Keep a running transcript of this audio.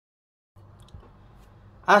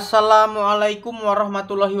Assalamualaikum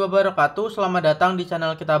warahmatullahi wabarakatuh. Selamat datang di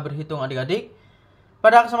channel kita berhitung adik-adik.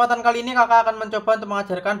 Pada kesempatan kali ini kakak akan mencoba untuk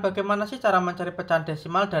mengajarkan bagaimana sih cara mencari pecahan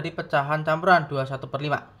desimal dari pecahan campuran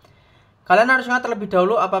 21/5. Kalian harus ingat terlebih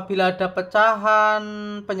dahulu, apabila ada pecahan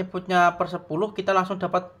penyebutnya per 10, kita langsung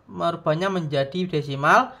dapat merubahnya menjadi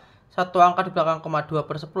desimal. Satu angka di belakang koma 2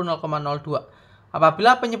 per 10 0,02.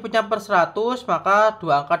 Apabila penyebutnya per 100, maka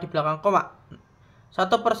dua angka di belakang koma.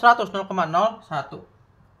 1 per 100 0,01.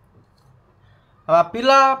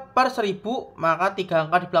 Apabila per 1000, maka 3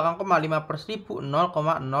 angka di belakang koma. 5 per 1000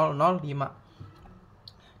 0,005.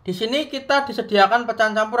 Di sini kita disediakan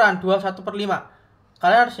pecahan campuran 21/5.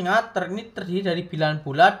 Kalian harus ingat ini terdiri dari bilangan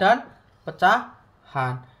bulat dan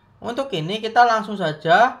pecahan. Untuk ini kita langsung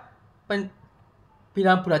saja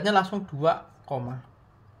bilangan bulatnya langsung 2,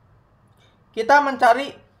 kita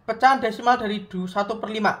mencari pecahan desimal dari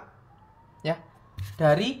 1/5 ya.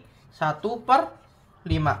 Dari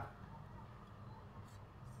 1/5.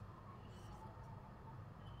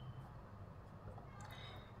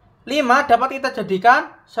 5 dapat kita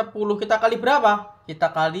jadikan 10 kita kali berapa?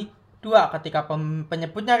 Kita kali 2. Ketika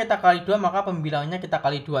penyebutnya kita kali 2, maka pembilangnya kita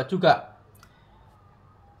kali 2 juga.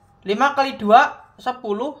 5 kali 2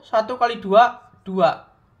 10, 1 kali 2 2.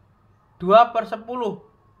 2 per 10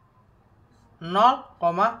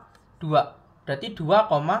 0,2. Berarti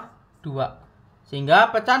 2,2.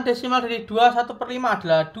 Sehingga pecahan desimal dari 21/5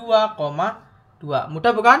 adalah 2,2.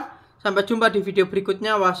 Mudah bukan? Sampai jumpa di video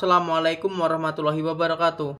berikutnya. Wassalamualaikum warahmatullahi wabarakatuh.